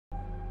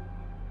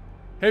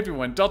Hey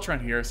everyone,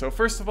 Deltron here. So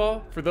first of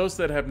all, for those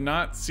that have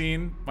not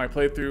seen my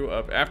playthrough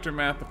of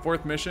Aftermath, the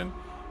 4th mission,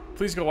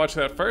 please go watch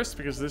that first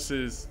because this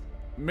is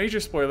major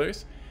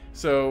spoilers.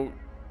 So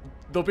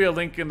there'll be a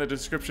link in the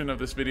description of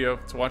this video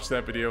to watch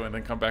that video and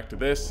then come back to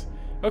this.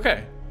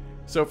 Okay,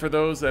 so for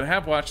those that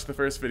have watched the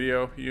first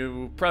video,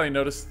 you probably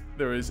noticed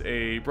there was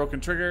a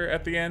broken trigger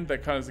at the end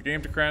that caused the game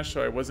to crash,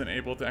 so I wasn't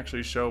able to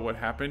actually show what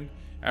happened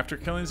after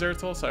killing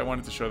Zerg, so I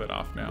wanted to show that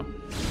off now.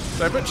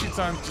 So I put cheats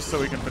on just so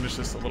we can finish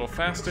this a little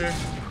faster.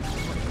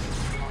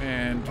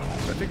 And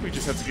I think we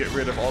just have to get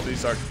rid of all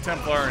these Arc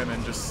Templar and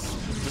then just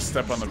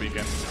step on the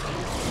beacon.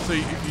 So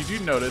if you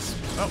do notice,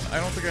 oh, I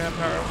don't think I have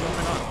power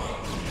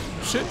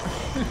up. Shit.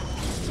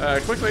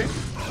 Quickly.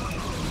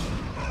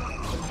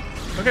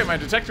 Okay, my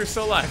detector's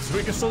still alive, so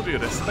we can still do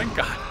this. Thank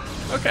God.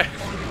 Okay.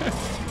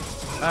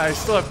 I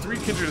still have 3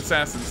 Kindred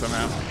Assassins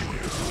somehow.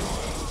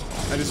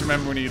 I just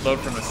remember when you load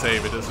from a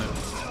save, it doesn't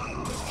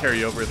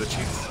carry over the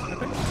cheats,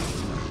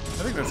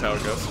 I think that's how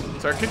it goes.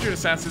 So our Kindred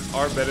Assassins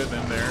are better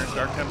than their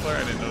Dark Templar.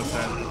 I didn't notice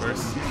that the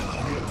first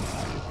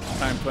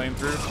time playing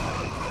through.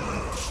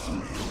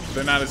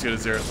 They're not as good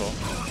as Zeratul.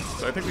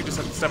 So I think we just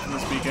have to step on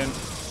this beacon.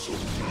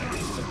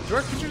 Do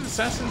our Kindred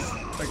Assassins,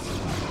 like,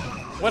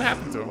 what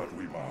happened to them?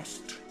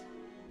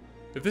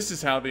 If this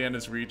is how the end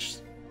is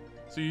reached.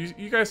 So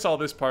you guys saw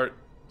this part,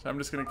 so I'm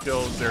just going to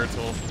kill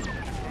Zeratul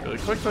really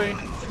quickly.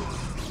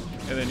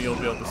 And then you'll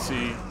be able to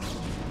see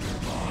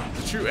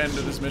the true end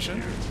of this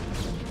mission.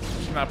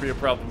 Should not be a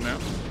problem now.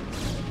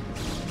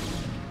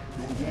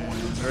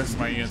 And the rest of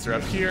my units are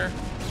up here.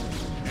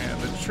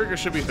 And the trigger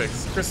should be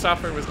fixed.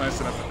 Christopher was nice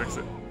enough to fix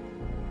it.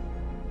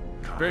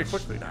 Very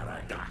quickly.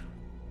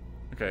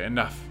 Okay,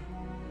 enough.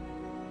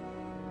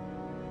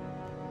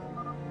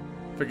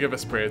 Forgive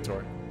us,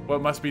 Praetor.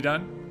 What must be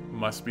done,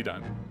 must be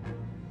done.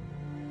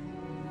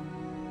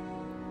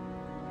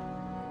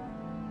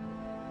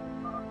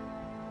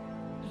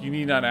 You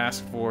need not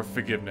ask for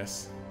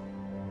forgiveness.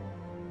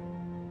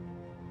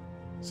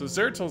 So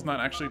Zeratul's not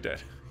actually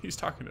dead. He's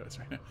talking to us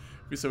right now.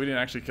 So we didn't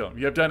actually kill him.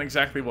 You have done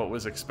exactly what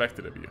was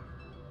expected of you.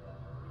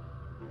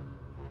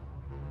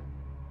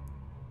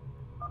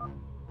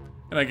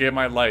 And I gave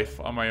my life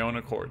on my own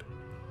accord.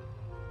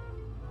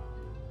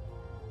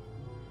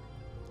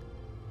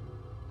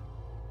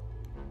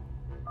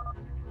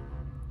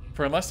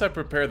 For unless I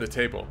prepare the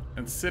table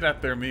and sit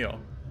at their meal,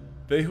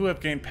 they who have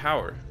gained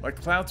power, like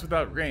clouds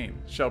without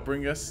rain, shall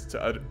bring us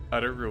to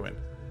utter ruin.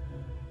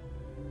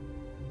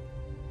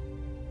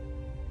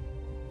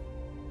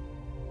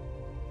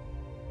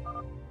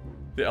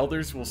 The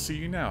elders will see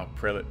you now,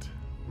 prelate.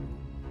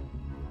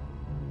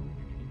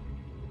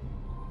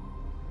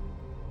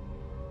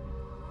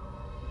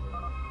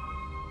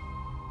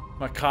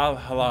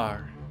 Makal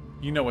Halar,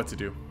 you know what to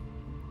do.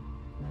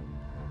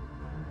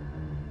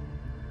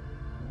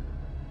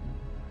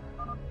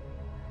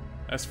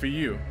 As for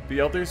you, the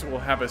elders will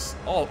have us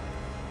all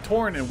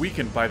torn and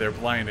weakened by their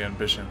blind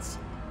ambitions.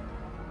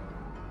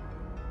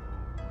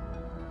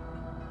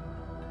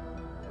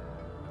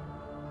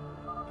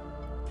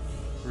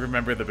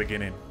 Remember the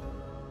beginning.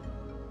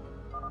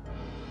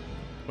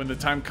 When the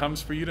time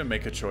comes for you to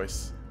make a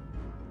choice.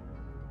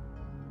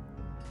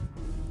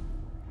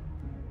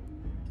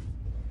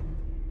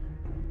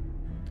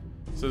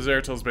 So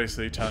Zeratul's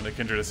basically telling the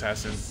Kindred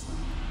Assassins,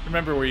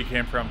 remember where you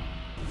came from.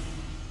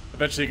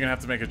 Eventually you're going to have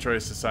to make a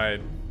choice to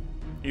side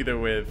either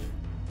with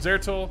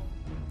Zeratul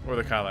or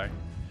the Kalai.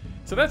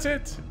 So that's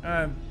it.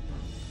 I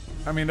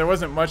mean, there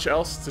wasn't much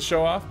else to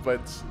show off,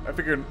 but I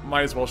figured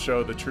might as well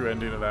show the true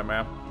ending of that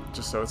map,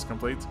 just so it's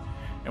complete.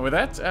 And with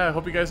that, I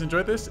hope you guys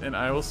enjoyed this, and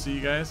I will see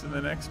you guys in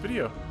the next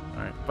video.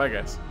 Alright, bye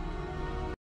guys.